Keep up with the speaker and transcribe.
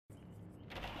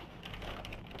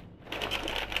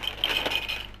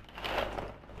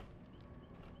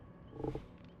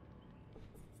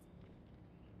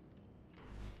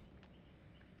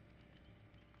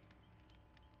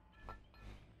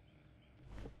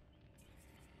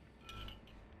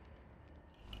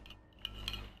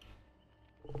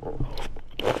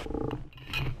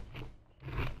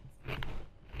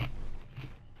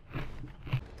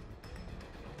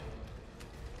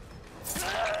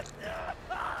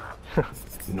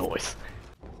Nice.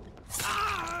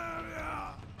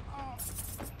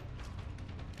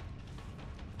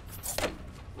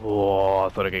 Oh, I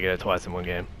thought I could get it twice in one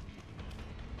game.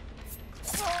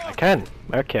 I can.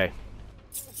 Okay.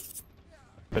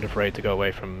 Bit afraid to go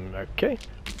away from. Okay.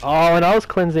 Oh, and I was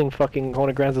cleansing fucking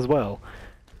Haunted Grounds as well.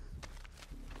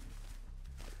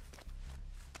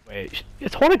 Wait,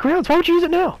 it's Haunted Grounds. Why would you use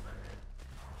it now?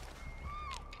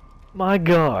 My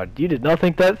God, you did not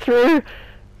think that through.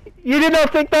 You did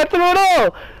not think that through at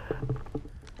all.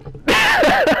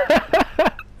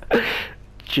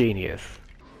 Genius.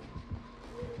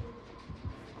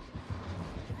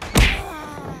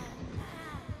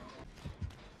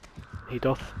 He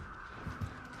doth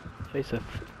faceth.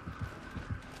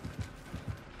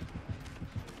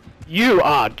 You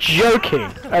are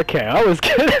joking! Okay, I was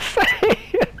gonna say.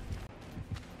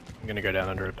 I'm gonna go down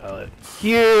under a pallet.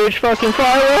 Huge fucking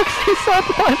fireworks! He's so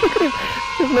blind, look at him!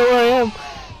 He doesn't know where I am.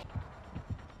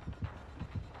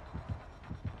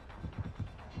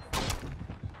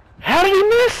 How did he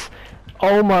miss?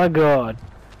 Oh my God.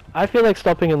 I feel like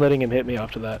stopping and letting him hit me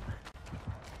after that.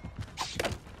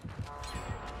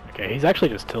 Okay, he's actually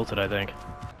just tilted, I think.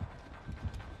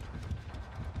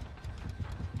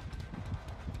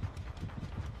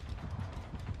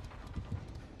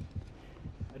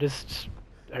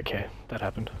 Okay, that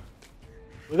happened.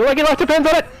 We look like your life depends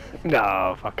on it!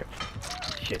 No, fuck it.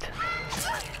 Shit.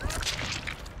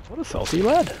 What a salty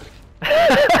lad.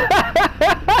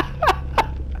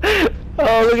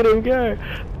 Oh, look at him go!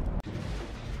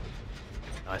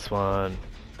 Nice one.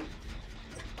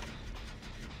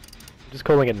 I'm just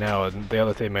calling it now, and the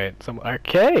other teammate,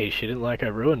 okay, she didn't like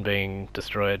her ruin being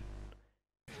destroyed.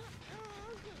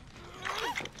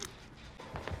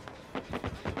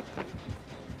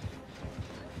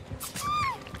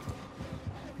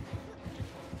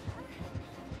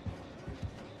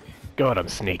 God, I'm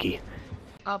sneaky.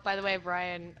 Oh, by the way,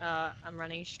 Brian, I'm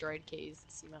running Stroid keys,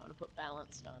 so you might want to put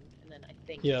balanced on, and then I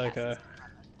think. Yeah, okay.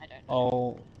 I don't know.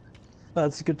 Oh,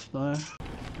 that's good to know.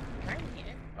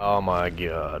 Oh my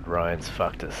God, Ryan's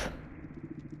fucked us.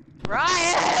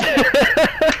 Ryan!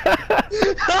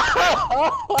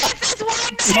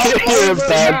 You're a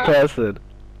bad person.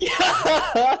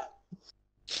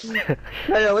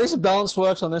 Hey, at least balance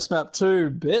works on this map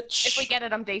too, bitch. If we get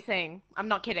it, I'm DCing. I'm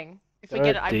not kidding. If we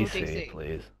get it, I will DC.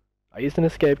 Please. I used an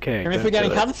escape keg. And if we're getting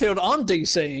Haddonfield, I'm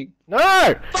DCing.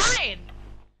 No! Fine!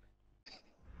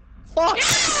 Fuck!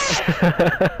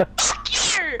 Yeah!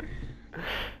 Fuck you!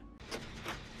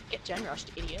 Get gen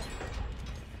rushed, idiot.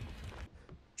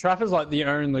 Trapper's like the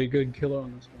only good killer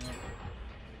on this map.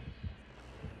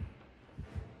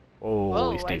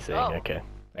 Oh, he's DCing, okay.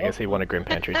 I guess he wanted Grim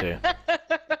Pantry too.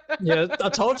 Yeah, I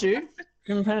told you.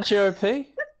 Grim Pantry OP.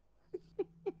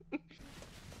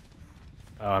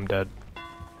 Oh, I'm dead.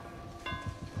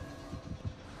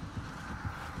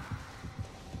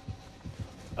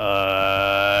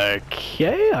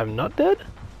 Okay, I'm not dead.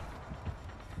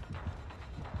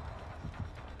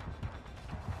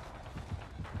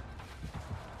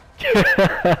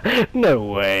 No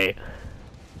way.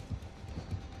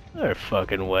 No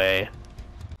fucking way.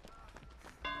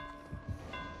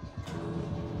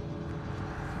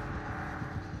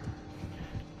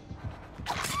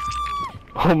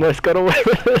 Almost got away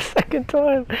with it a second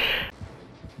time.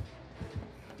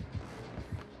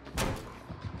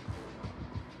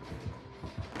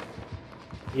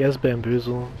 Yes,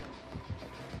 bamboozle.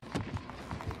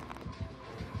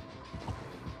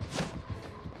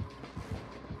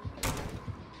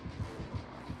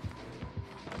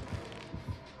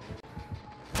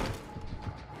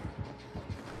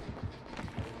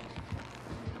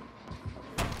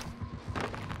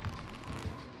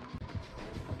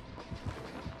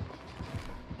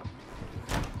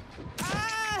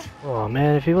 Oh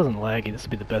man, if he wasn't laggy, this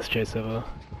would be the best chase ever.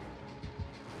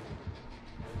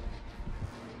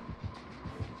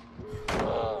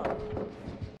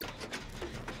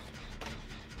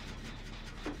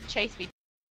 Chase me.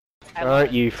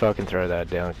 Don't you fucking throw that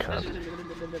down, cunt.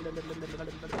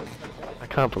 I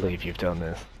can't believe you've done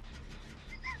this.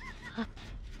 Oh,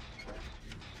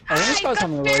 this guy's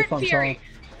having a really fun time.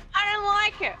 I don't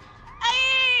like it.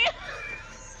 Aye!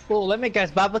 Well, let me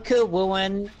guess, barbecue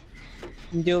when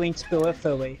I'm doing spill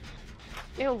fully.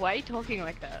 Ew, why are you talking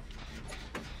like that?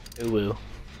 Ooh.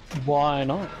 Why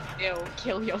not? Ew,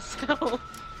 kill yourself.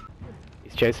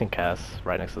 He's chasing Cass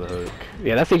right next to the hook.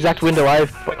 Yeah, that's the exact window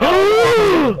I've. I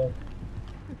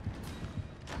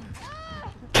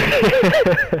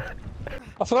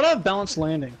forgot I have balanced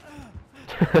landing.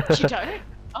 You don't?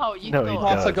 Oh, you No, thought. he Oh,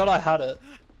 I does. forgot I had it.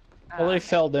 I literally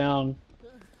fell down. I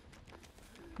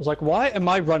was like, why am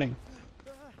I running?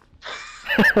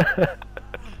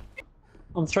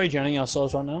 I'm 3-genning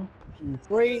ourselves right now.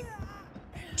 3,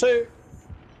 2,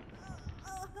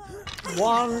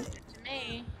 1, To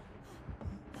me.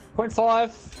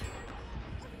 0.5.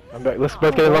 I'm back. Let's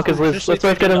both get in lockers, Liz. Let's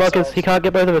both get in lockers. He can't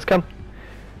get both of us. Come.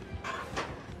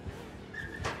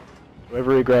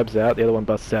 Whoever he grabs out, the other one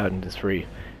busts out and is free.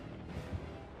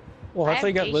 Well, I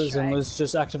hopefully have get Liz and strike. Liz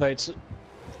just activates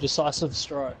decisive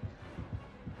strike.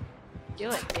 Do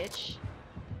it, bitch.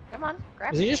 Come on,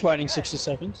 grab Is he it. just waiting Do it. 60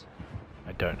 seconds?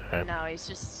 I don't know. No,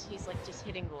 he's like just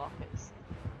hitting the lockers.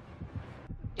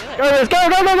 Do it. Go, Liz! Go!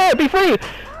 Go! Go! Go! Be free!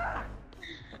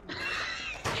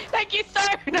 Thank you, sir!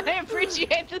 I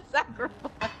appreciate the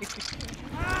sacrifice.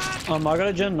 I got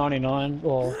a gen 99,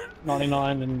 or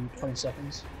 99 in 20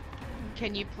 seconds.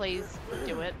 Can you please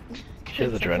do it? She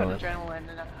has 'Cause I've got adrenaline. adrenaline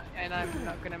and I'm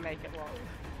not gonna make it long.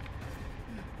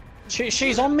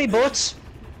 She's on me, butts!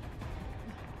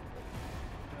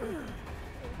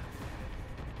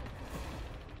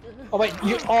 Oh wait,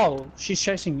 she's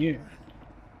chasing you.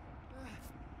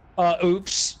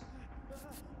 Oops.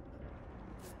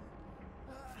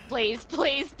 Please,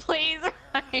 please, please,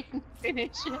 Ryan,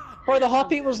 finish it. Bro, the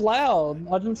heartbeat was loud.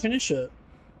 I didn't finish it.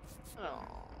 Oh.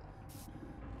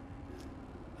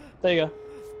 There you go.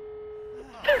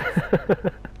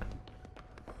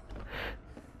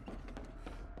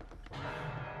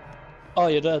 Oh,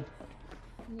 you're dead.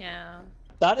 Yeah.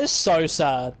 That is so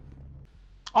sad.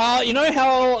 You know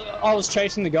how I was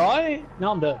chasing the guy?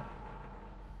 Now I'm dead.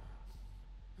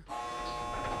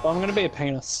 But I'm gonna be a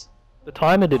penis. The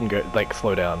timer didn't go, like,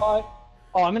 slow down. Bye.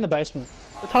 Oh, I'm in the basement.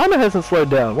 The timer hasn't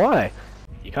slowed down. Why?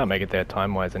 You can't make it there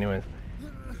time-wise anyways.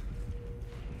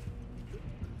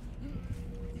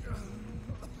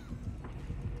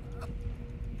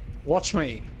 Watch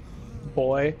me,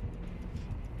 boy.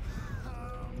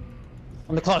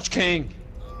 I'm the Clutch King.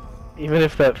 Even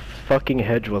if that fucking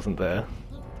hedge wasn't there.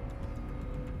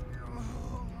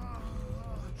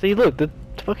 See, look, the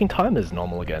fucking timer's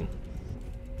normal again.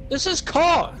 This is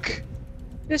cock.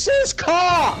 This is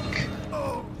cock.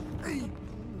 Oh.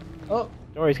 Don't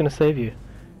worry, he's gonna save you.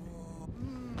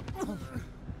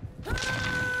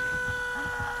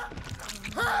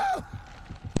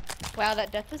 Wow,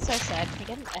 that death is so sad. Can you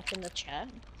get an F in the chat?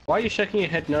 Why are you shaking your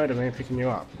head no to me picking you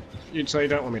up? So you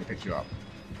don't want me to pick you up?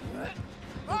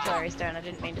 I'm sorry, Stone. I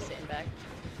didn't mean to sit him back.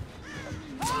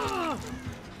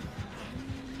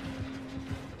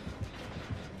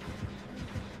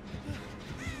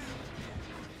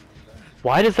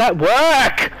 Why does that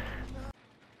work?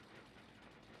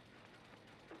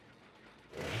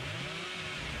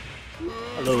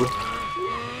 Hello.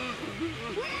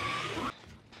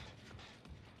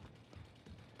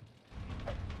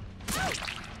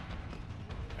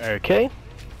 Okay.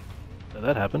 So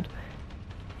that happened.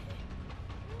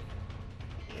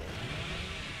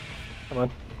 Come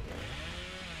on.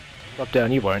 Drop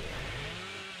down, you won't.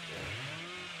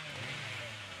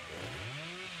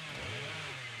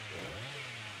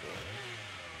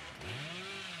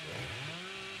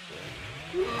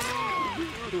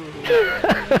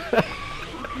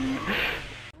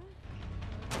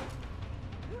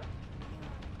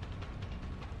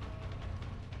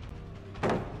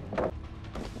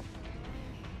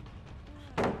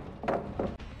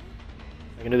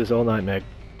 I can do this all night, Meg.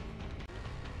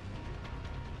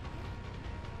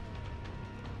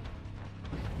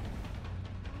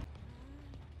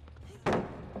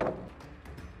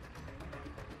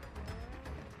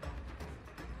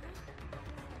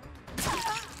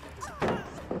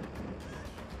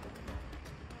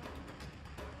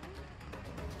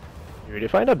 Dude,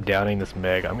 if I end up downing this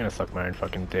Meg, I'm gonna suck my own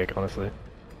fucking dick, honestly.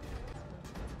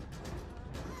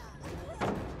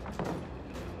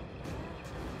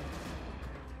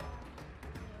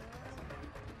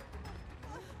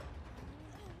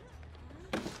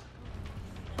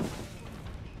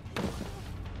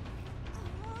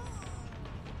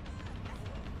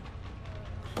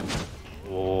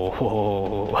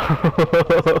 Oh.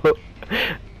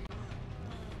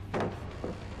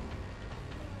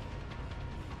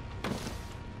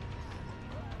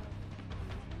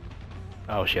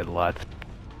 Oh, she had lights.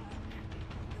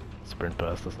 Sprint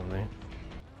burst or something.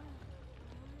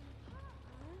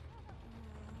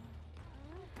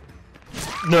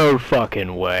 No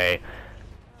fucking way.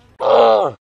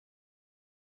 Ugh.